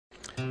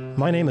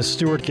My name is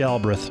Stuart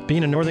Galbraith.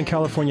 Being a Northern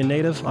California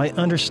native, I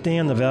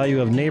understand the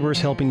value of neighbors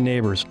helping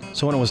neighbors.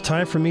 So when it was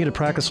time for me to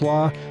practice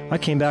law, I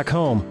came back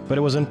home. But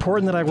it was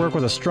important that I work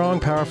with a strong,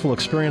 powerful,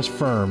 experienced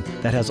firm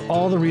that has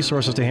all the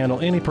resources to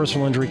handle any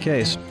personal injury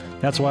case.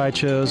 That's why I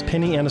chose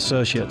Penney and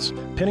Associates.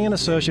 Penney and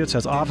Associates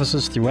has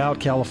offices throughout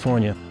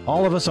California.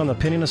 All of us on the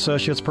Penney and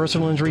Associates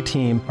personal injury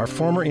team are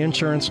former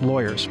insurance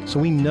lawyers, so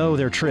we know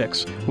their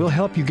tricks. We'll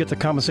help you get the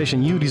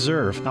compensation you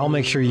deserve. I'll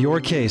make sure your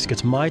case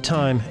gets my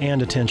time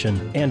and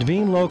attention. And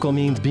being local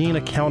means being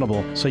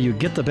accountable, so you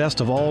get the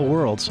best of all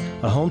worlds.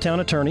 A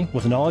hometown attorney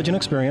with knowledge and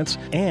experience,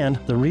 and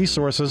the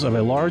resources of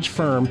a large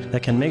firm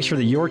that can make sure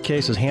that your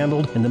case is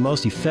handled in the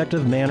most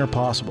effective manner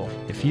possible.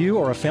 If you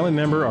or a family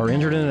member are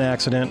injured in an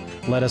accident,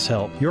 let us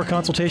help. Your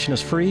consultation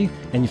is free,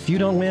 and if you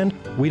don't win,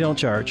 we don't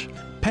charge.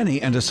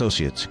 Penney and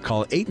Associates.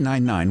 Call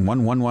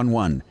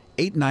 899-1111,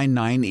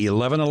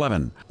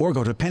 899-1111, or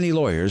go to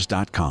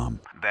pennylawyers.com.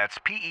 That's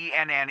Penney,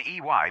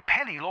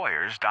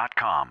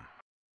 pennylawyers.com.